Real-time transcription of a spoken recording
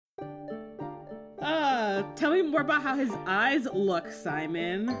Tell me more about how his eyes look,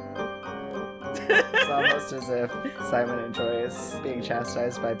 Simon. It's almost as if Simon enjoys being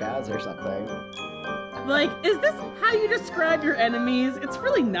chastised by Baz or something. Like, is this how you describe your enemies? It's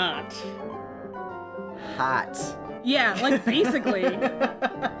really not. Hot. Yeah, like, basically.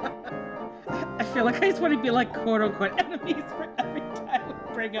 I feel like I just want to be like, quote-unquote, enemies for every time we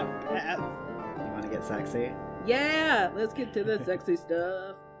bring up Baz. You want to get sexy? Yeah, let's get to the sexy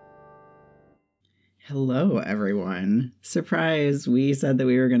stuff. Hello, everyone. Surprise! We said that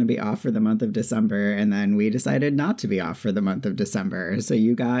we were going to be off for the month of December, and then we decided not to be off for the month of December. So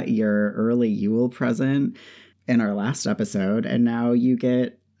you got your early Yule present in our last episode, and now you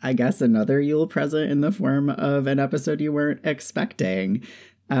get, I guess, another Yule present in the form of an episode you weren't expecting.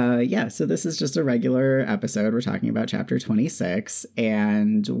 So this is just a regular episode. We're talking about chapter 26,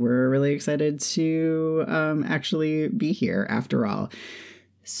 and we're really excited to actually be here after all.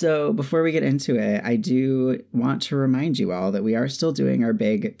 So before we get into it, I do want to remind you all that we are still doing our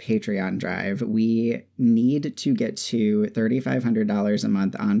big Patreon drive. We need to get to $3,500 a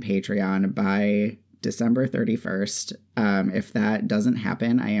month on Patreon by December 31st. If that doesn't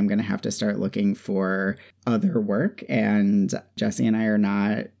happen, I am going to have to start looking for other work, and Jesse and I are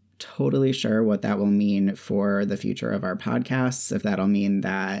not totally sure what that will mean for the future of our podcasts, if that'll mean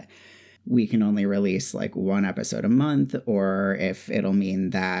that we can only release like one episode a month, or if it'll mean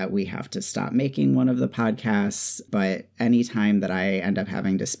that we have to stop making one of the podcasts. But any time that I end up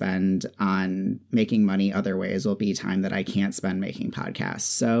having to spend on making money other ways will be time that I can't spend making podcasts.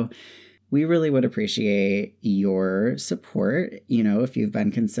 So we really would appreciate your support. You know, if you've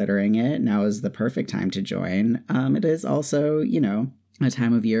been considering it, now is the perfect time to join. It is also, you know, a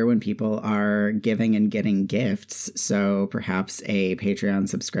time of year when people are giving and getting gifts. So perhaps a Patreon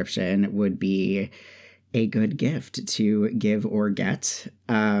subscription would be a good gift to give or get.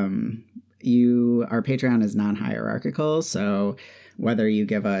 Our Patreon is non-hierarchical. So whether you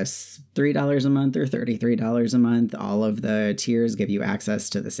give us $3 a month or $33 a month, all of the tiers give you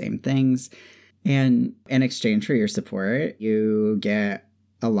access to the same things. And in exchange for your support, you get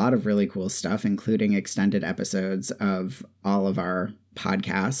a lot of really cool stuff, including extended episodes of all of our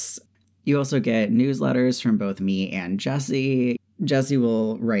podcasts. You also get newsletters from both me and Jesse. Jesse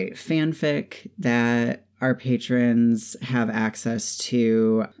will write fanfic that our patrons have access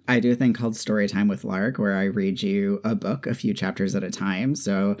to. I do a thing called Storytime with Lark, where I read you a book a few chapters at a time.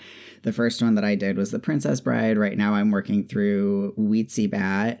 So the first one that I did was The Princess Bride. Right now I'm working through Weetsy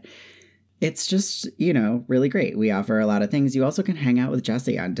Bat. It's just, you know, really great. We offer a lot of things. You also can hang out with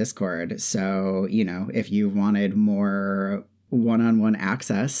Jesse on Discord. So, you know, if you wanted more one-on-one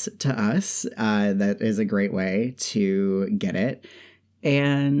access to us, that is a great way to get it.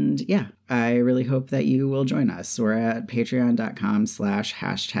 And yeah, I really hope that you will join us. We're at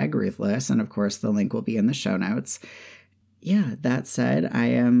patreon.com/#ruthless. And of course, the link will be in the show notes. Yeah, that said, I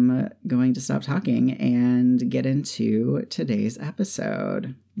am going to stop talking and get into today's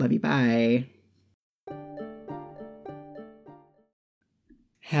episode. Love you, bye.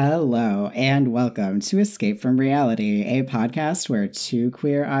 Hello, and welcome to Escape from Reality, a podcast where two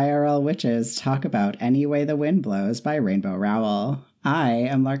queer IRL witches talk about Any Way the Wind Blows by Rainbow Rowell. I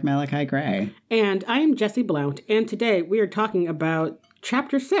am Lark Malachi Gray. And I am Jessie Blount, and today we are talking about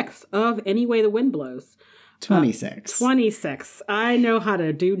Chapter 6 of Any Way the Wind Blows. 26. 26. I know how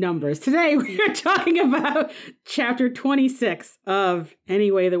to do numbers. Today we are talking about Chapter 26 of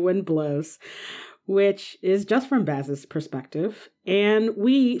Any Way the Wind Blows, which is just from Baz's perspective. And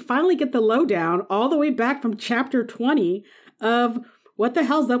we finally get the lowdown all the way back from Chapter 20 of what the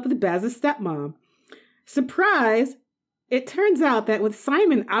hell's up with Baz's stepmom. Surprise! It turns out that with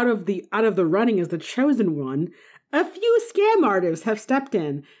Simon out of the running as the chosen one, a few scam artists have stepped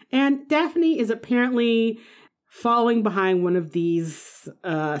in, and Daphne is apparently following behind one of these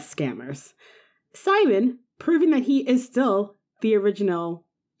scammers. Simon, proving that he is still the original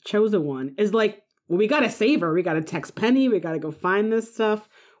chosen one, is like, well, we gotta save her. We gotta text Penny. We gotta go find this stuff,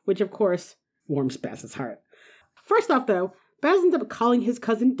 which of course warms Baz's heart. First off, though, Baz ends up calling his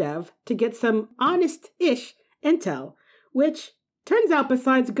cousin Dev to get some honest-ish intel, which turns out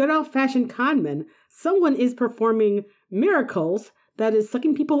besides good old-fashioned conmen, someone is performing miracles that is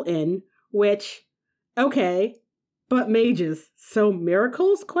sucking people in, which, okay, but mages. So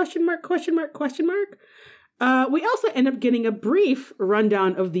miracles? Question mark, question mark, question mark? We also end up getting a brief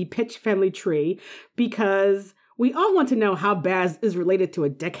rundown of the Pitch family tree because we all want to know how Baz is related to a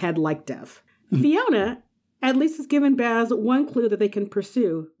dickhead like Dev. Fiona at least has given Baz one clue that they can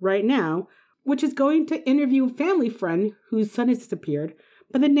pursue right now, which is going to interview a family friend whose son has disappeared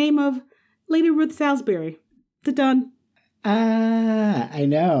by the name of Lady Ruth Salisbury. Done. I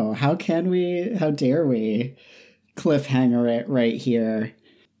know. How dare we cliffhanger it right here?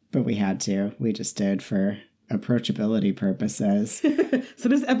 But we had to. We just did for approachability purposes. So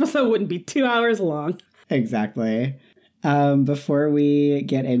this episode wouldn't be 2 hours long. Exactly. Before we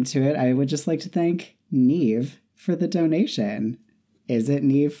get into it, I would just like to thank Neve for the donation. Is it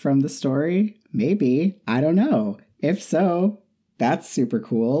Neve from the story? Maybe. I don't know. If so, that's super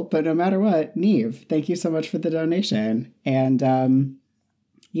cool. But no matter what, Neve, thank you so much for the donation. And,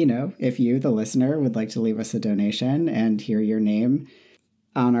 if you, the listener, would like to leave us a donation and hear your name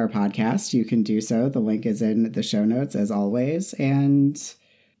on our podcast, you can do so. The link is in the show notes, as always. And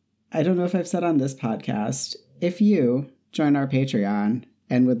I don't know if I've said on this podcast, if you join our Patreon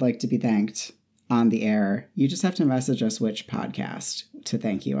and would like to be thanked on the air, you just have to message us which podcast to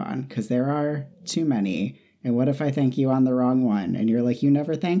thank you on, because there are too many. And what if I thank you on the wrong one? And you're like, you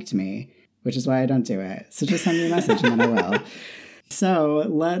never thanked me, which is why I don't do it. So just send me a message and then I will. So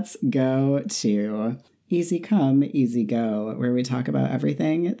let's go to Easy Come, Easy Go, where we talk about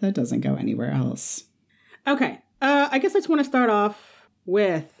everything that doesn't go anywhere else. Okay. I guess I just want to start off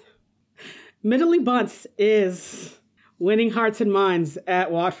with Middley Bunce is winning hearts and minds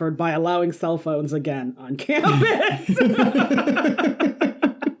at Watford by allowing cell phones again on campus.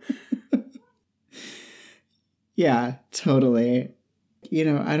 Yeah, totally.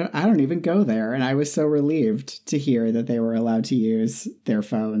 I don't even go there, and I was so relieved to hear that they were allowed to use their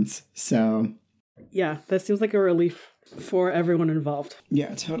phones. So yeah, that seems like a relief for everyone involved.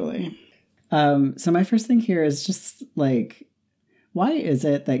 Yeah, totally. So my first thing here is just like, why is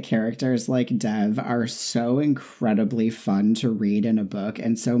it that characters like Dev are so incredibly fun to read in a book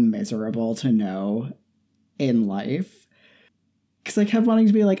and so miserable to know in life? Because I kept wanting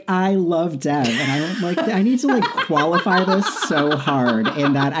to be like, I love Dev, and I need to qualify this so hard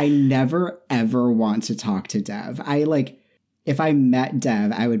in that I never ever want to talk to Dev. If I met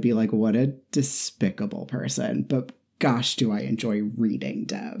Dev, I would be like, what a despicable person. But gosh, do I enjoy reading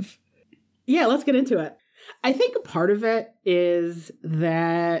Dev. Yeah, let's get into it. I think a part of it is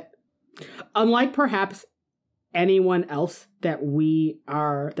that, unlike perhaps anyone else that we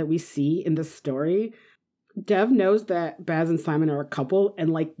see in this story, Dev knows that Baz and Simon are a couple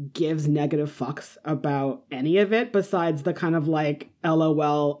and gives negative fucks about any of it besides the kind of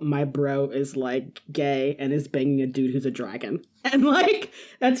LOL, my bro is gay and is banging a dude who's a dragon. And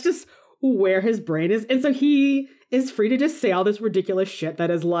that's just where his brain is. And so he is free to just say all this ridiculous shit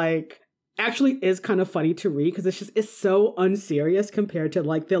that is actually is kind of funny to read because it's so unserious compared to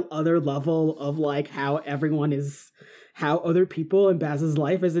the other level of how other people in Baz's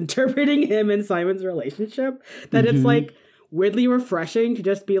life is interpreting him and Simon's relationship, that it's weirdly refreshing to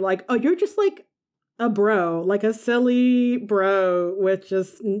just be oh, you're just a bro, a silly bro with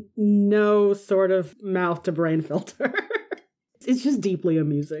just no sort of mouth to brain filter. It's just deeply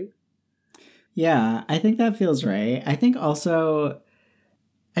amusing. Yeah, I think that feels right. I think also,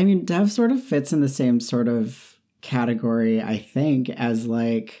 Dev sort of fits in the same sort of category, I think, as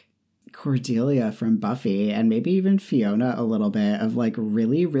Cordelia from Buffy, and maybe even Fiona a little bit, of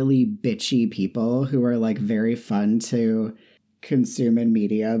really, really bitchy people who are very fun to consume in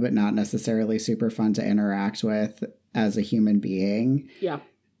media, but not necessarily super fun to interact with as a human being. Yeah.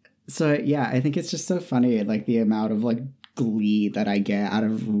 So yeah, I think it's just so funny, the amount of glee that I get out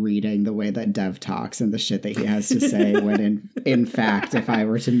of reading the way that Dev talks and the shit that he has to say when in fact, if I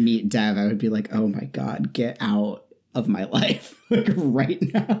were to meet Dev, I would be like, oh my God, get out of my life right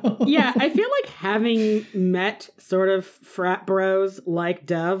now. Yeah, I feel having met sort of frat bros like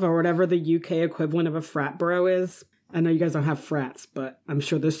Dev, or whatever the UK equivalent of a frat bro is. I know you guys don't have frats, but I'm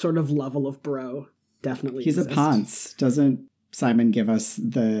sure this sort of level of bro definitely He's exists. A ponce. Doesn't Simon give us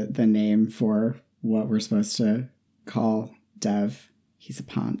the name for what we're supposed to call Dev? He's a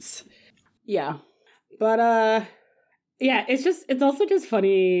ponce. Yeah. But yeah, it's also just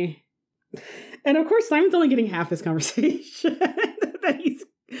funny. And of course, Simon's only getting half this conversation that he's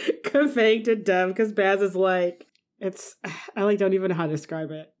conveying to Dev, because Baz is I don't even know how to describe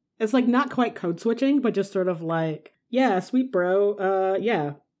it. It's not quite code switching, but just sort of yeah, sweet bro.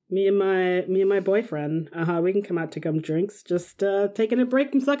 Yeah, me and my boyfriend. We can come out to come drinks. Just taking a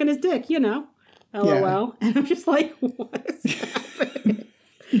break from sucking his dick, LOL. Yeah. And I'm just what is happening?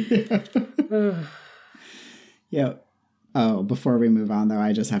 Yeah. Oh, before we move on, though,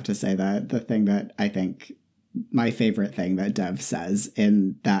 I just have to say that the thing that I think my favorite thing that Dev says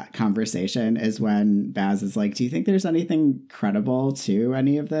in that conversation is when Baz is do you think there's anything credible to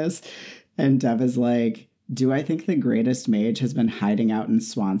any of this? And Dev is do I think the greatest mage has been hiding out in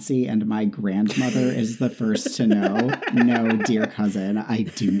Swansea and my grandmother is the first to know? No, dear cousin, I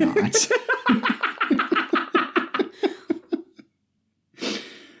do not.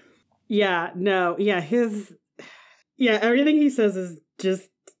 Everything he says is just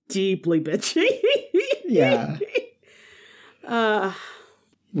deeply bitchy. Yeah.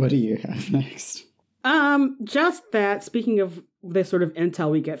 What do you have next? Just that, speaking of the sort of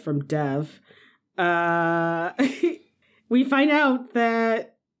intel we get from Dev, we find out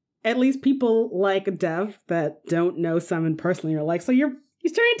that at least people like Dev that don't know Simon personally are like, so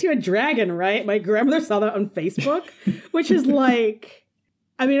he's turning into a dragon, right? My grandmother saw that on Facebook, which is like,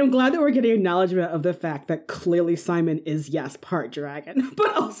 I mean, I'm glad that we're getting acknowledgement of the fact that clearly Simon is, yes, part dragon,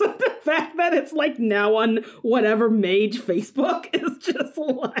 but also the fact that it's like now on whatever mage Facebook is just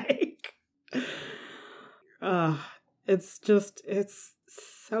like, it's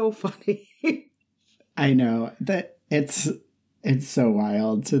so funny. I know that it's so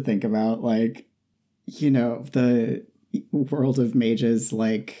wild to think about, like, you know, the World of Mages,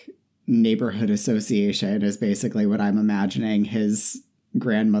 like, neighborhood association is basically what I'm imagining his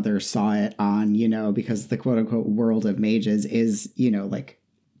grandmother saw it on, you know, because the quote-unquote World of Mages is, you know, like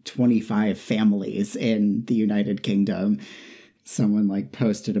 25 families in the United Kingdom. Someone, like,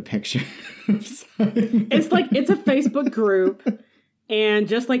 posted a picture of Simon. It's like, it's a Facebook group. And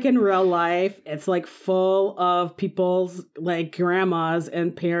just like in real life, it's like full of people's like grandmas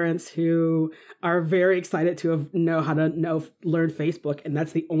and parents who are very excited to know how to learn Facebook. And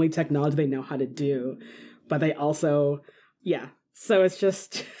that's the only technology they know how to do. But they also, so it's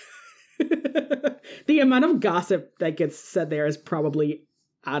just the amount of gossip that gets said there is probably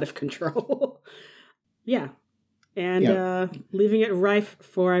out of control. Yeah. And leaving it rife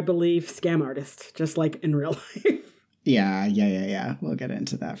for, I believe, scam artists, just like in real life. Yeah. We'll get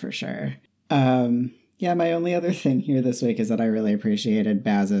into that for sure. My only other thing here this week is that I really appreciated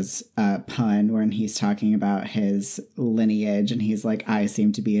Baz's pun when he's talking about his lineage and he's like, I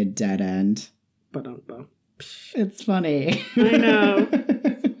seem to be a dead end. It's funny. I know.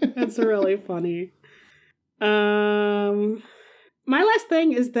 It's really funny. My last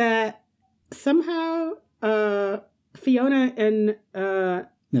thing is that somehow Fiona and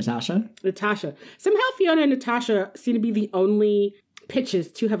Natasha. Somehow Fiona and Natasha seem to be the only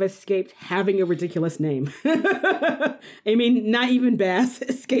pitches to have escaped having a ridiculous name. I mean, not even Baz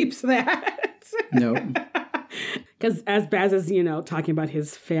escapes that. No. Because as Baz is, you know, talking about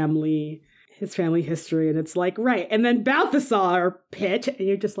his family history, and it's like, right. And then Balthasar pitch, and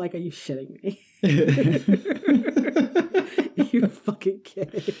you're just like, are you shitting me? You fucking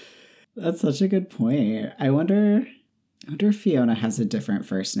kidding. That's such a good point. I wonder if Fiona has a different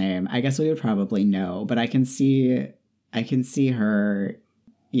first name. I guess we would probably know, but I can see her,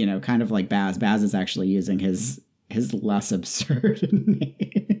 you know, kind of like Baz. Baz is actually using his less absurd name.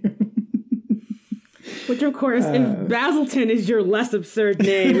 Which, of course, if Basilton is your less absurd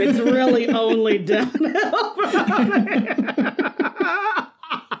name, it's really only downhill.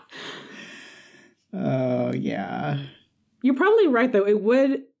 Oh, yeah. You're probably right, though. It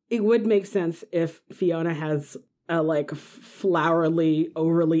would make sense if Fiona has a like flowery,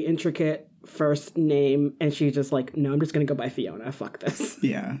 overly intricate first name, and she's just like, no, I'm just gonna go by Fiona. Fuck this.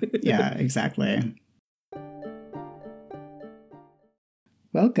 Yeah, exactly.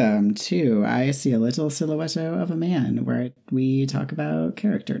 Welcome to I See a Little Silhouette of a Man, where we talk about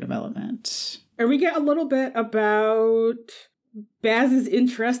character development. And we get a little bit about Baz's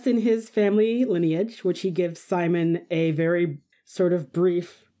interest in his family lineage, which he gives Simon a very sort of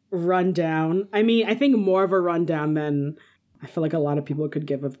brief rundown. I mean, I think more of a rundown than I feel like a lot of people could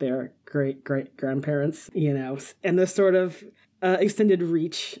give of their great-great-grandparents, you know, and the sort of extended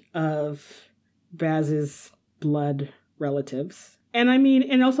reach of Baz's blood relatives. And I mean,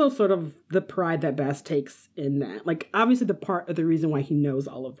 and also sort of the pride that Baz takes in that. Like, obviously the part of the reason why he knows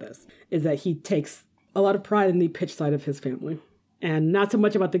all of this is that he takes a lot of pride in the pitch side of his family. And not so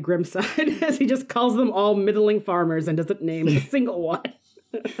much about the grim side, as he just calls them all middling farmers and doesn't name a single one.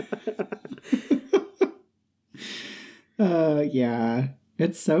 Yeah,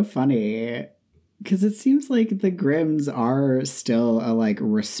 it's so funny because it seems like the Grimms are still a like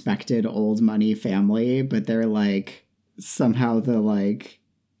respected old money family, but they're like somehow the like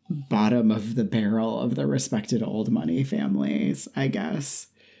bottom of the barrel of the respected old money families, I guess.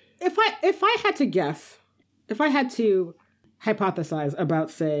 If I had to guess, if I had to hypothesize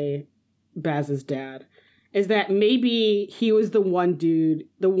about, say, Baz's dad, is that maybe he was the one dude,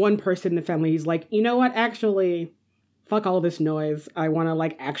 the one person in the family. He's like, you know what, actually, fuck all this noise. I want to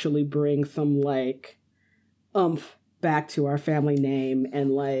like actually bring some like oomph back to our family name,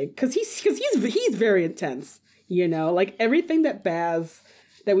 and like, cause he's very intense, you know, like everything that Baz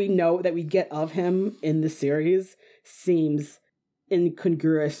that we know that we get of him in the series seems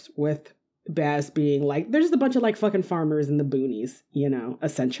incongruous with Baz being like, there's just a bunch of like fucking farmers in the boonies, you know,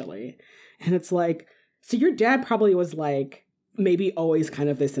 essentially. And it's like, so your dad probably was like, maybe always kind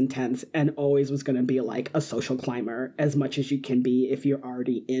of this intense and always was going to be like a social climber as much as you can be if you're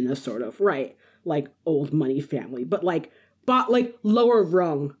already in a sort of, right, like old money family, but like lower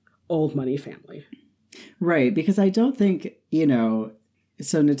rung old money family. Right, because I don't think, you know,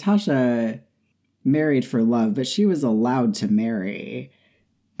 so Natasha married for love, but she was allowed to marry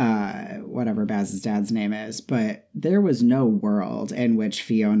whatever Baz's dad's name is, but there was no world in which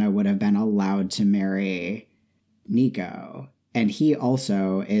Fiona would have been allowed to marry Nico. And he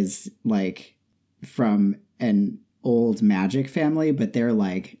also is like from an old magic family, but they're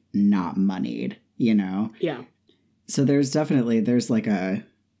like not moneyed, you know? Yeah. So there's a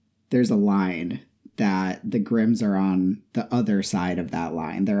line that the Grimms are on the other side of that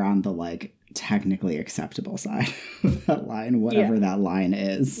line. They're on the like technically acceptable side of that line, whatever that line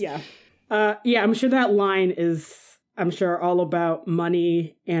is. Yeah. I'm sure that line is, all about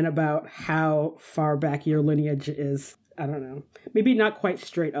money and about how far back your lineage is. I don't know. Maybe not quite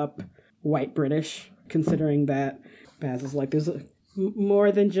straight up white British, considering that Baz is like, there's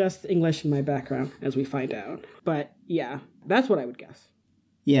more than just English in my background, as we find out. But yeah, that's what I would guess.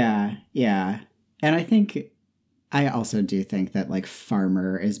 Yeah. And I also do think that like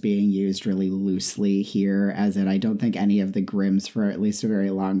farmer is being used really loosely here, as in I don't think any of the Grimms for at least a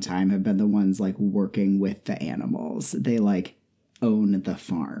very long time have been the ones like working with the animals. They like own the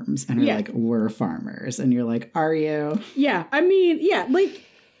farms and are like, we're farmers. And you're like, are you? Yeah. I mean, yeah, like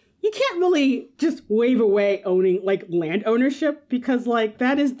you can't really just wave away owning like land ownership, because like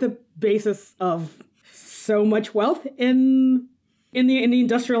that is the basis of so much wealth in the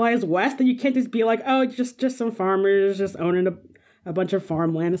industrialized West, that you can't just be like, oh, just some farmers just owning a bunch of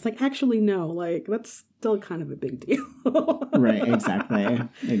farmland. It's like, actually, no, like that's still kind of a big deal. Right,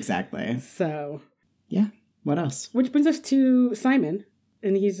 exactly. So, yeah. What else? Which brings us to Simon,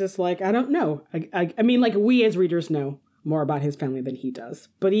 and he's just like, I don't know. I mean, like we as readers know more about his family than he does,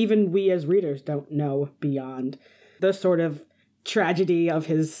 but even we as readers don't know beyond the sort of tragedy of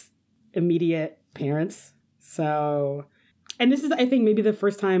his immediate parents. So, and this is, I think, maybe the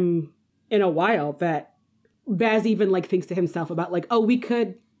first time in a while that Baz even like thinks to himself about like, oh, we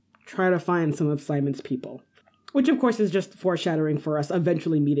could try to find some of Simon's people, which of course is just foreshadowing for us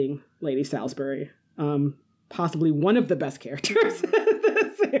eventually meeting Lady Salisbury, possibly one of the best characters in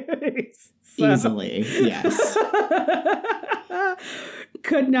the series. So. Easily, yes.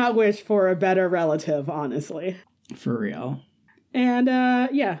 Could not wish for a better relative, honestly. For real. And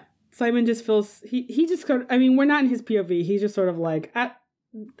yeah. Simon just feels, he just sort of, I mean, we're not in his POV. He's just sort of like, I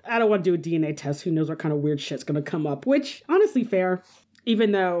don't want to do a DNA test. Who knows what kind of weird shit's going to come up, which honestly fair,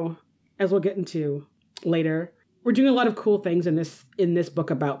 even though, as we'll get into later, we're doing a lot of cool things in this book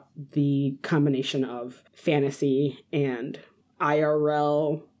about the combination of fantasy and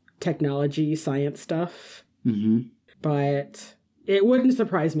IRL technology, science stuff. Mm-hmm. But it wouldn't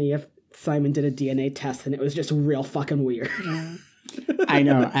surprise me if Simon did a DNA test and it was just real fucking weird. I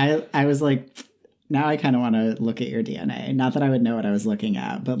know. I was like, now I kind of want to look at your DNA. Not that I would know what I was looking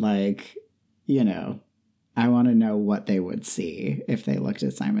at, but like, you know, I want to know what they would see if they looked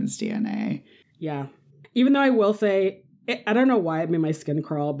at Simon's DNA. Yeah. Even though I will say, I don't know why it made my skin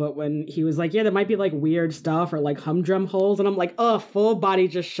crawl, but when he was like, yeah, there might be like weird stuff or like humdrum holes. And I'm like, oh, full body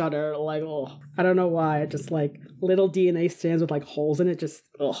just shudder. Like, oh, I don't know why. Just like little DNA strands with like holes in it just,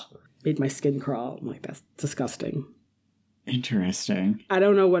 made my skin crawl. I'm like, that's disgusting. Interesting. I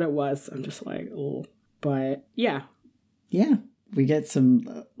don't know what it was. I'm just like, oh, but yeah. Yeah. We get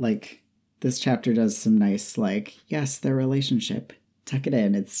some, like, this chapter does some nice, like, yes, their relationship. Tuck it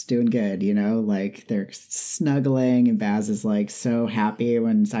in. It's doing good, you know? Like, they're snuggling, and Baz is, like, so happy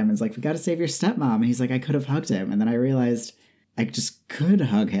when Simon's like, we gotta save your stepmom. And he's like, I could have hugged him. And then I realized I just could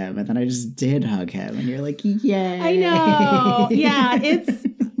hug him. And then I just did hug him. And you're like, yay. I know. Yeah,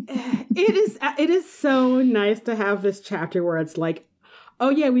 it is so nice to have this chapter where it's like, oh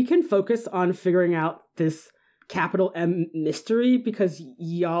yeah, we can focus on figuring out this capital M mystery because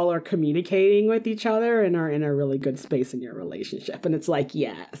y'all are communicating with each other and are in a really good space in your relationship. And it's like,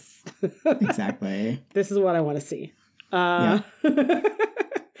 yes. Exactly. This is what I want to see. Yeah.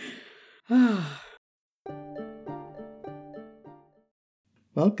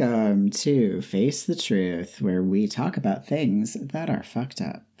 Welcome to Face the Truth, where we talk about things that are fucked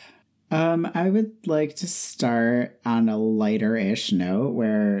up. I would like to start on a lighter-ish note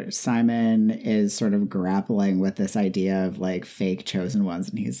where Simon is sort of grappling with this idea of like fake chosen ones,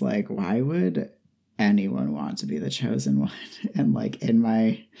 and he's like, why would anyone want to be the chosen one? And like in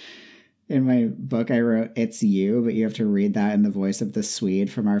my In my book, I wrote, "It's you," but you have to read that in the voice of the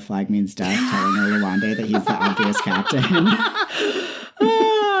Swede from Our Flag Means Death, telling Oluwande that he's the obvious captain.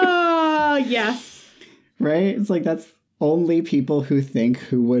 Yes. Right? It's like, that's only people who think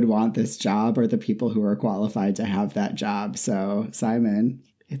who would want this job are the people who are qualified to have that job. So, Simon,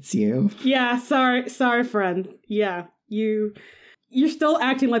 it's you. Yeah, sorry, friend. Yeah, you're still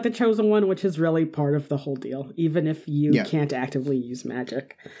acting like the chosen one, which is really part of the whole deal, even if you can't actively use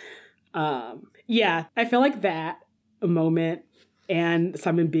magic. Yeah, I feel like that a moment and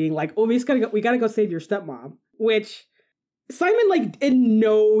Simon being like, "Oh, we gotta go save your stepmom," which Simon, like, in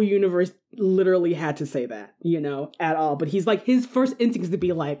no universe literally had to say that, at all. But he's like, his first instinct is to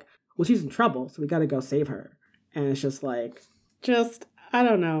be like, "Well, she's in trouble, so we gotta go save her." And it's just like, I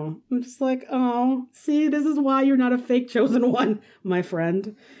don't know. I'm just like, oh, see, this is why you're not a fake chosen one, my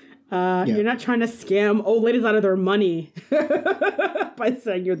friend. You're not trying to scam old ladies out of their money by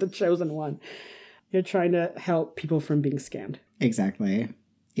saying you're the chosen one. You're trying to help people from being scammed. Exactly.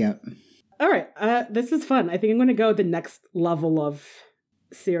 Yep. All right. This is fun. I think I'm going to go the next level of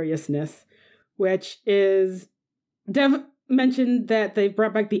seriousness, which is Dev mentioned that they've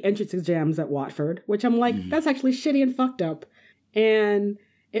brought back the entrance exams at Watford, which I'm like, that's actually shitty and fucked up. And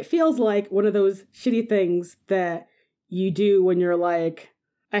it feels like one of those shitty things that you do when you're like,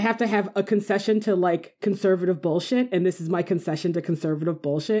 I have to have a concession to like conservative bullshit, and this is my concession to conservative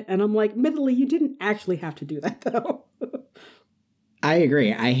bullshit. And I'm like, admittedly, you didn't actually have to do that though. I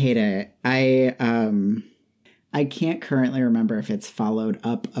agree. I hate it. I can't currently remember if it's followed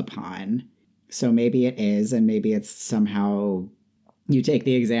up upon. So maybe it is, and maybe it's somehow you take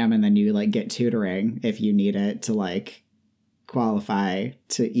the exam and then you like get tutoring if you need it to like qualify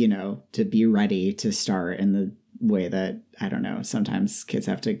to, to be ready to start in the way that, I don't know, sometimes kids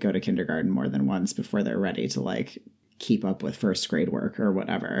have to go to kindergarten more than once before they're ready to like keep up with first grade work or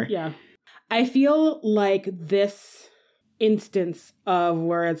whatever. Yeah. I feel like this instance of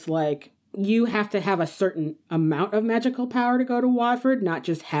where it's like you have to have a certain amount of magical power to go to Watford, not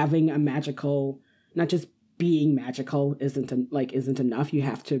just having not just being magical isn't enough. You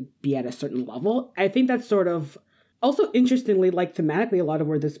have to be at a certain level. I think that's sort of also interestingly, like thematically, a lot of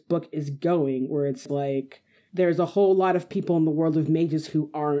where this book is going, where it's like there's a whole lot of people in the world of mages who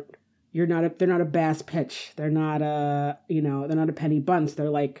they're not a Bass Pitch. They're not they're not a Penny Bunce. They're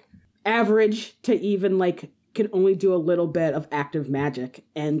like average to even like can only do a little bit of active magic,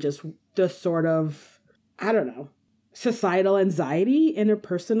 and just the sort of, I don't know, societal anxiety,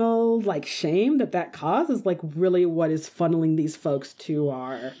 interpersonal like shame that causes like really what is funneling these folks to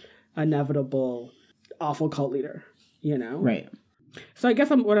our inevitable awful cult leader, Right. So I guess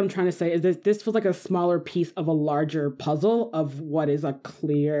what I'm trying to say is that this feels like a smaller piece of a larger puzzle of what is a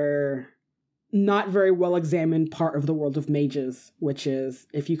clear, not very well examined part of the world of mages, which is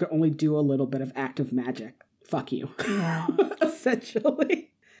if you could only do a little bit of active magic, fuck you. Yeah.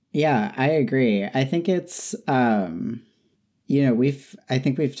 Essentially. Yeah, I agree. I think it's, I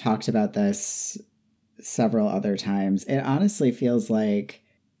think we've talked about this several other times. It honestly feels like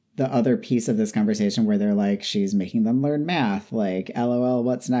the other piece of this conversation where they're like, she's making them learn math, like, LOL,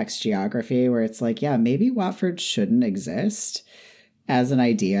 what's next? Geography, where it's like, yeah, maybe Watford shouldn't exist as an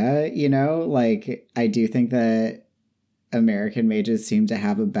idea, Like, I do think that American mages seem to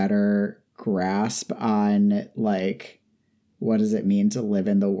have a better grasp on, like, what does it mean to live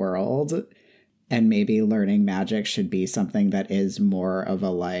in the world? And maybe learning magic should be something that is more of a,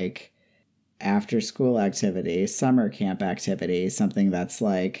 like, after school activity, summer camp activity, something that's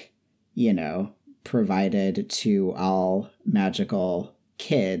like, provided to all magical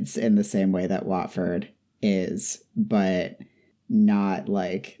kids in the same way that Watford is, but not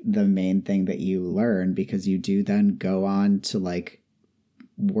like the main thing that you learn, because you do then go on to like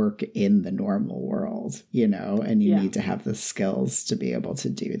work in the normal world, and you need to have the skills to be able to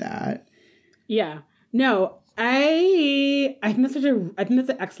do that. Yeah. No, I think that's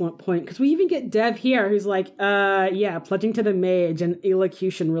an excellent point, because we even get Dev here who's like, pledging to the mage and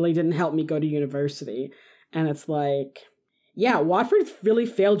elocution really didn't help me go to university. And it's like, yeah, Watford really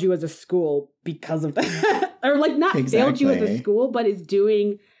failed you as a school because of that. Or like not failed you as a school, but is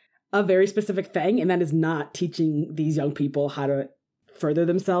doing a very specific thing, and that is not teaching these young people how to further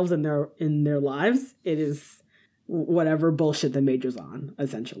themselves in their lives. It is whatever bullshit the major's on,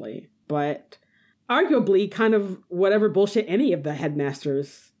 essentially. But arguably kind of whatever bullshit any of the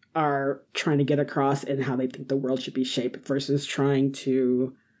headmasters are trying to get across in how they think the world should be shaped versus trying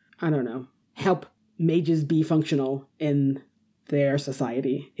to, I don't know, help mages be functional in their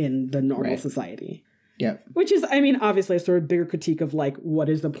society, in the normal society. Yep. Which is, I mean, obviously a sort of bigger critique of like, what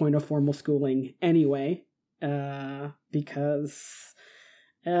is the point of formal schooling anyway? Because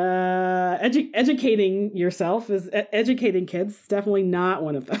Educating yourself is educating kids. Definitely not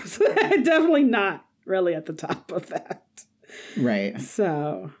one of those. Definitely not really at the top of that. Right.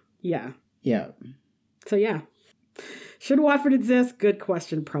 So, yeah. Yeah. So, yeah. Should Watford exist? Good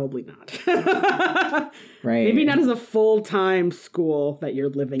question. Probably not. Right. Maybe not as a full-time school that you're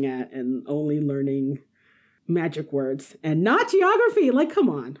living at and only learning magic words and not geography. Like, come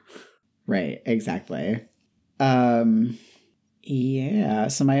on. Right. Exactly. Yeah.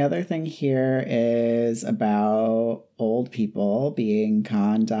 So my other thing here is about old people being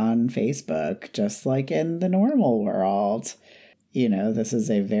conned on Facebook, just like in the normal world. You know, this is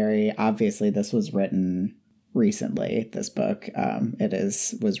obviously this was written recently, this book.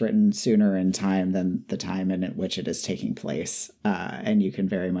 Was written sooner in time than the time in which it is taking place. And you can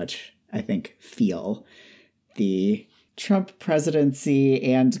very much, I think, feel the Trump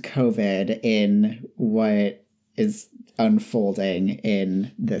presidency and COVID in what is unfolding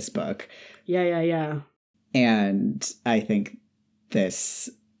in this book. Yeah. And I think this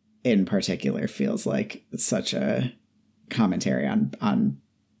in particular feels like such a commentary on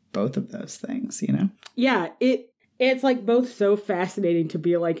both of those things, you know? Yeah, it's like both so fascinating to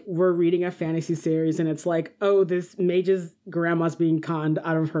be like, we're reading a fantasy series and it's like, oh, this mage's grandma's being conned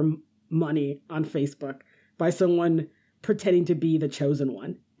out of her money on Facebook by someone pretending to be the chosen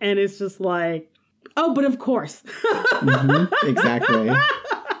one. And it's just like, oh, but of course. Mm-hmm, exactly.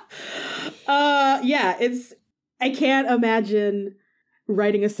 Yeah, I can't imagine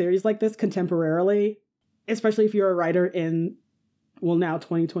writing a series like this contemporarily, especially if you're a writer in, well, now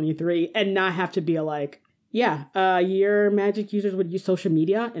 2023, and not have to be like, yeah, your magic users would use social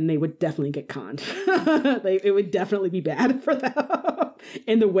media and they would definitely get conned. It would definitely be bad for them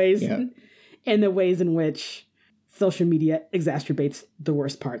in the ways in which social media exacerbates the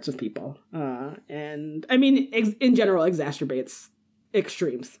worst parts of people. And I mean, in general, exacerbates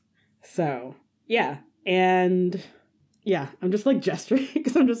extremes. So, yeah. And yeah, I'm just like gesturing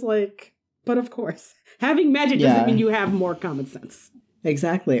because I'm just like, but of course, having magic doesn't mean you have more common sense.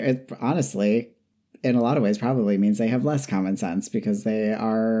 Exactly. It, honestly, in a lot of ways, probably means they have less common sense because they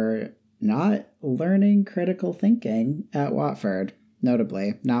are not learning critical thinking at Watford,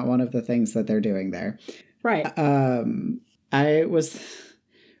 notably. Not one of the things that they're doing there. Right.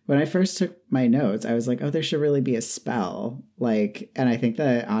 When I first took my notes, I was like, oh, there should really be a spell. Like, and I think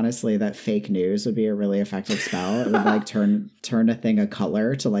that honestly, that fake news would be a really effective spell. It would like turn a thing a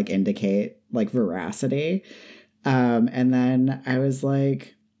color to like indicate like veracity. And then I was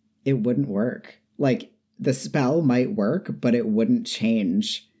like, it wouldn't work. Like the spell might work, but it wouldn't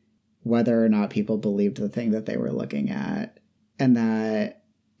change whether or not people believed the thing that they were looking at. And that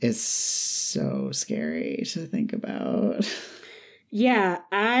is so scary to think about. Yeah,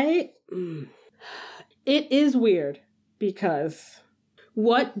 it is weird because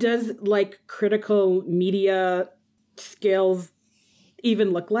what does like critical media skills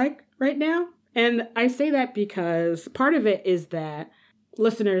even look like right now? And I say that because part of it is that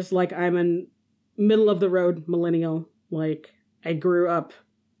listeners, like I'm a middle of the road millennial. Like I grew up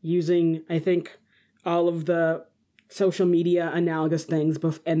using, I think, all of the social media analogous things,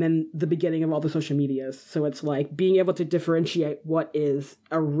 and then the beginning of all the social medias. So it's like being able to differentiate what is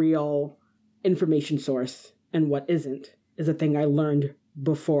a real information source and what isn't is a thing I learned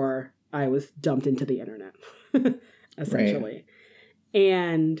before I was dumped into the internet, essentially. Right.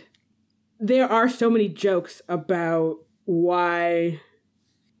 And there are so many jokes about why,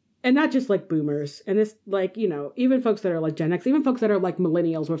 and not just like boomers, and it's like, you know, even folks that are like Gen X, even folks that are like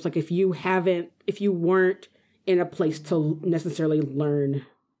millennials, where it's like if you weren't in a place to necessarily learn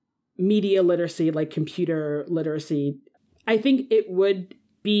media literacy, like computer literacy, I think it would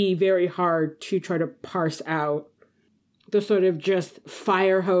be very hard to try to parse out the sort of just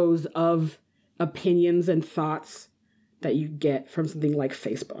fire hose of opinions and thoughts that you get from something like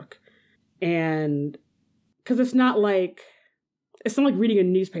Facebook. And because it's not like reading a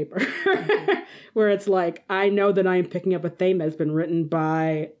newspaper where it's like, I know that I am picking up a thing that's been written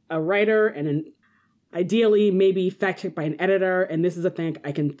by a writer and ideally maybe fact-checked by an editor, and this is a thing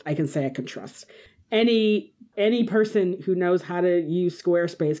I can say I can trust. Any person who knows how to use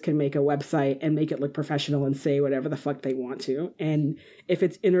Squarespace can make a website and make it look professional and say whatever the fuck they want to. And if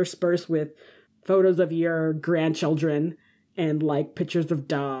it's interspersed with photos of your grandchildren and like pictures of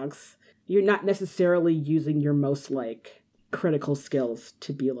dogs, you're not necessarily using your most like critical skills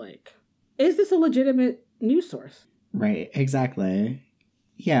to be like, is this a legitimate news source? Right, exactly.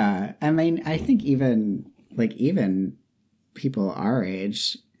 Yeah, I mean, I think even people our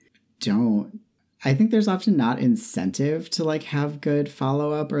age don't, I think there's often not incentive to like have good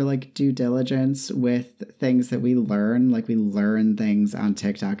follow-up or like due diligence with things that we learn. Like we learn things on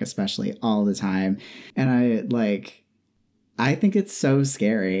TikTok, especially all the time. And I think it's so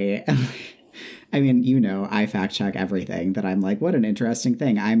scary. I mean, you know, I fact check everything that I'm like, what an interesting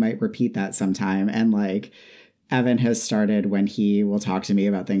thing. I might repeat that sometime. And like Evan has started when he will talk to me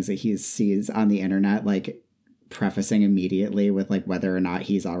about things that he sees on the internet, like prefacing immediately with like whether or not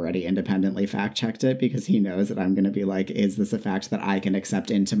he's already independently fact checked it, because he knows that I'm going to be like, is this a fact that I can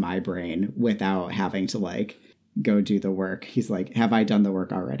accept into my brain without having to like go do the work? He's like, have I done the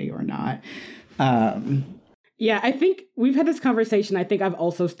work already or not? Yeah, I think we've had this conversation. I think I've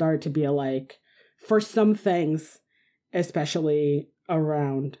also started to be like, for some things, especially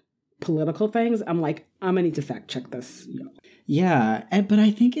around political things, I'm like, I'm gonna need to fact check this. Yeah, but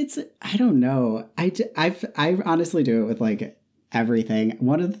I think I don't know. I honestly do it with like everything.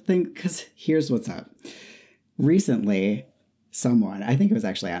 One of the things, because here's what's up. Recently, someone, I think it was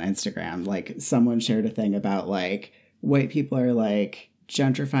actually on Instagram, like someone shared a thing about like white people are like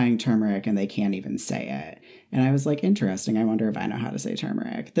gentrifying turmeric and they can't even say it. And I was like, interesting. I wonder if I know how to say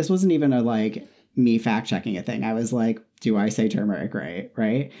turmeric. This wasn't even a like me fact checking a thing. I was like, do I say turmeric right?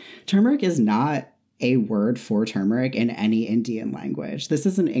 Right? Turmeric is not a word for turmeric in any Indian language. This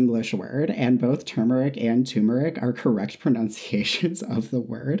is an English word, and both turmeric and turmeric are correct pronunciations of the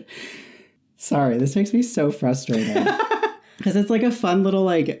word. Sorry, this makes me so frustrated. Because it's like a fun little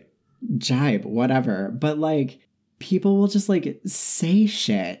like jibe, whatever. But like people will just like say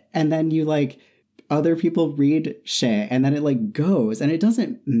shit, and then you like other people read shit, and then it like goes, and it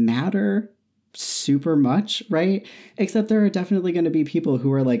doesn't matter super much, right? Except there are definitely going to be people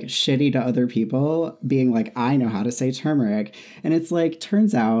who are like shitty to other people being like, I know how to say turmeric. And it's like,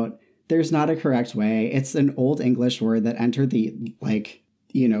 turns out there's not a correct way. It's an old English word that entered the like,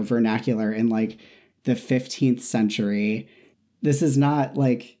 you know, vernacular in like the 15th century. This is not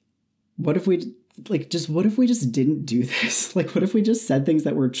like, what if we just didn't do this? Like, what if we just said things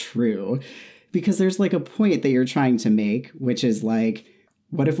that were true? Because there's like a point that you're trying to make, which is like,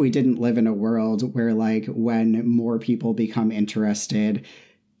 what if we didn't live in a world where, like, when more people become interested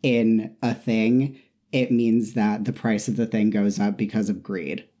in a thing, it means that the price of the thing goes up because of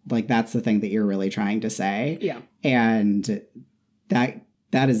greed? Like, that's the thing that you're really trying to say. Yeah. And that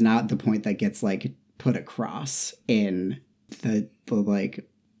is not the point that gets, like, put across in the like,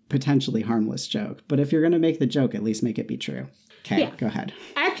 potentially harmless joke. But if you're going to make the joke, at least make it be true. Okay, yeah. Go ahead.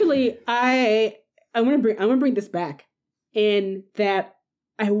 Actually, I want to bring this back in that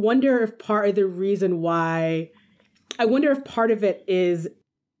I wonder if part of the reason why, I wonder if part of it is,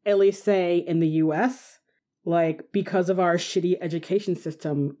 at least say in the US, like because of our shitty education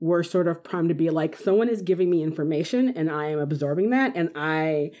system, we're sort of primed to be like, someone is giving me information and I am absorbing that. And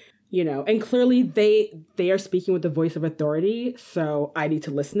I, you know, and clearly they are speaking with the voice of authority. So I need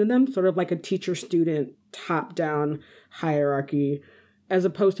to listen to them, sort of like a teacher-student top-down hierarchy, as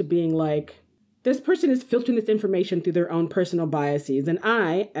opposed to being like, this person is filtering this information through their own personal biases. And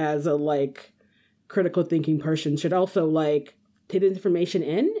I, as a like critical thinking person, should also like take this information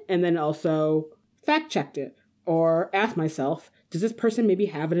in and then also fact check it or ask myself, does this person maybe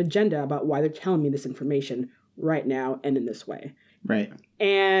have an agenda about why they're telling me this information right now and in this way? Right.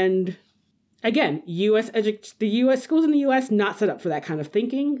 And again, the U.S. schools in the U.S. not set up for that kind of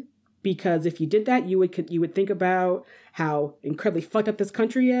thinking. Because if you did that, you would think about how incredibly fucked up this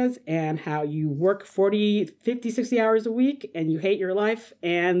country is and how you work 40, 50, 60 hours a week and you hate your life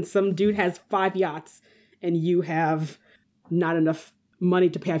and some dude has 5 yachts and you have not enough money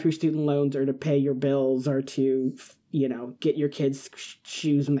to pay off your student loans or to pay your bills or to, you know, get your kids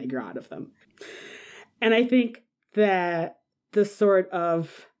shoes when they grow out of them. And I think that the sort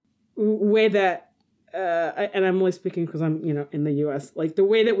of way that and I'm only speaking because I'm, you know, in the US, like the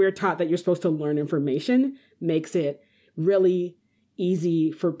way that we're taught that you're supposed to learn information makes it really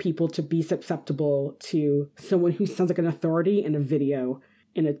easy for people to be susceptible to someone who sounds like an authority in a video,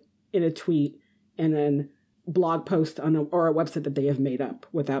 in a tweet, and then blog post or a website that they have made up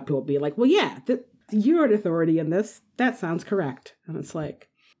without people being like, well, yeah, you're an authority in this. That sounds correct. And it's like,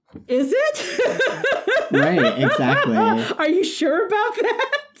 is it? Right, exactly. Are you sure about that?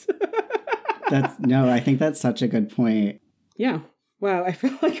 I think that's such a good point. Yeah. Wow, I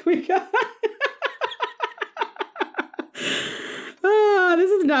feel like we got... this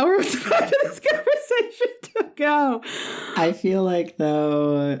is not where we're expecting this conversation to go. I feel like,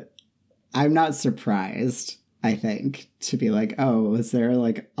 though, I'm not surprised, I think, to be like, oh, is there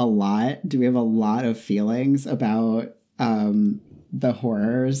like a lot? Do we have a lot of feelings about the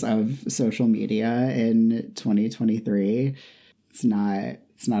horrors of social media in 2023? It's not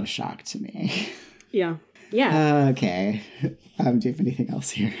a shock to me. Yeah. Yeah. Okay. Do you have anything else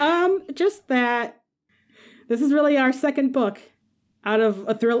here? Just that this is really our second book out of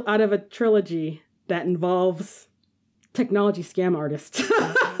a trilogy that involves technology scam artists.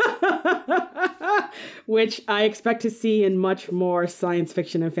 Which I expect to see in much more science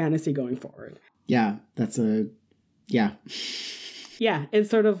fiction and fantasy going forward. Yeah, yeah. Yeah, it's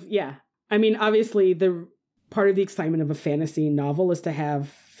sort of, yeah. I mean, obviously, the part of the excitement of a fantasy novel is to have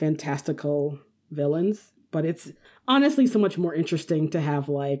fantastical villains, but it's honestly so much more interesting to have,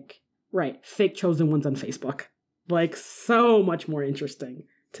 like, fake chosen ones on Facebook. Like, so much more interesting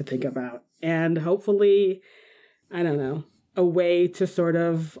to think about. And hopefully, I don't know, a way to sort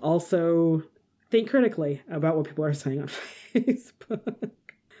of also think critically about what people are saying on Facebook.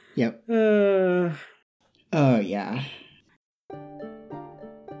 Yep. Oh, yeah.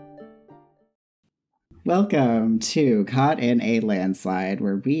 Welcome to Caught in a Landslide,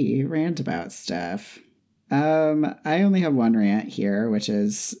 where we rant about stuff. I only have one rant here, which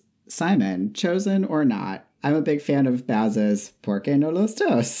is Simon, chosen or not? I'm a big fan of Baz's "Por qué no los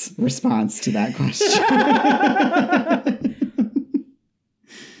dos" response to that question.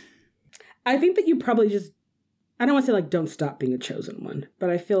 I think that you probably just, I don't want to say like don't stop being a chosen one, but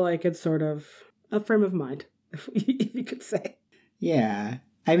I feel like it's sort of a frame of mind, if you could say. Yeah.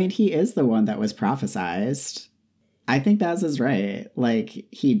 I mean, he is the one that was prophesized. I think Baz is right. Like,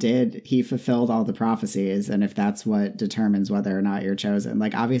 he fulfilled all the prophecies, and if that's what determines whether or not you're chosen,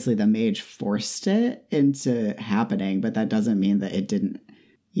 like, obviously the mage forced it into happening, but that doesn't mean that it didn't,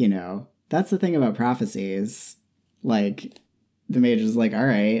 that's the thing about prophecies. Like, the mage is like, all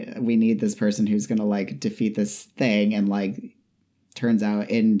right, we need this person who's going to, like, defeat this thing, and, like, turns out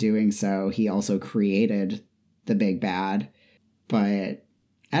in doing so, he also created the big bad. But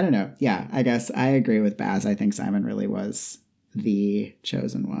I don't know. Yeah, I guess I agree with Baz. I think Simon really was the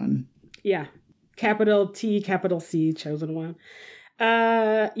chosen one. Yeah. Capital T, capital C, chosen one.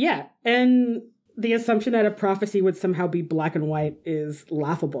 Yeah. And the assumption that a prophecy would somehow be black and white is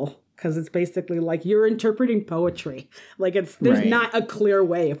laughable. Because it's basically like you're interpreting poetry. Like there's not a clear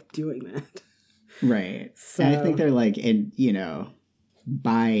way of doing that. Right. So and I think they're like,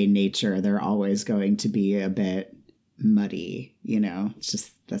 by nature, they're always going to be a bit muddy,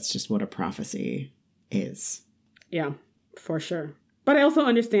 that's just what a prophecy is. Yeah, for sure. But I also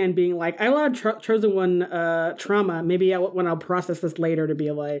understand being like, I have a lot of chosen one trauma. Maybe when I'll process this later to be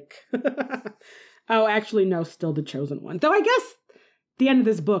like, oh, actually, no, still the chosen one. Though I guess the end of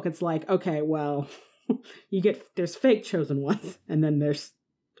this book, it's like, okay, well, there's fake chosen ones, and then there's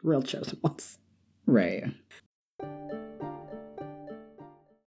real chosen ones. Right.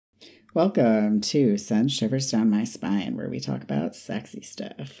 Welcome to Send Shivers Down My Spine, where we talk about sexy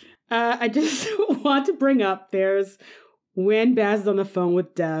stuff. I just want to bring up, there's when Baz is on the phone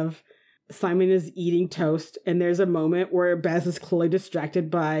with Dev, Simon is eating toast, and there's a moment where Baz is clearly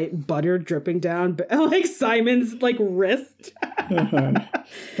distracted by butter dripping down, like Simon's like wrist.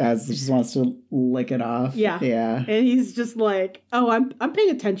 Baz just wants to lick it off. Yeah. And he's just like, "Oh, I'm paying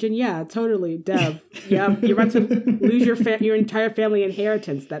attention. Yeah, totally, Dev. Yeah, you're about to lose your entire family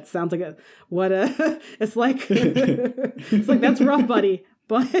inheritance. That sounds like it's like that's rough, buddy."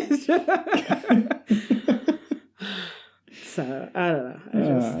 But so I don't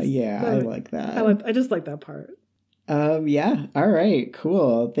know. I like that. I just like that part. Yeah. All right.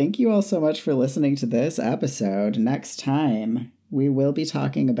 Cool. Thank you all so much for listening to this episode. Next time, we will be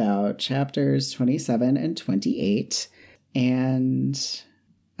talking about chapters 27 and 28. And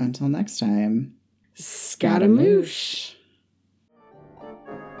until next time, Scaramouche.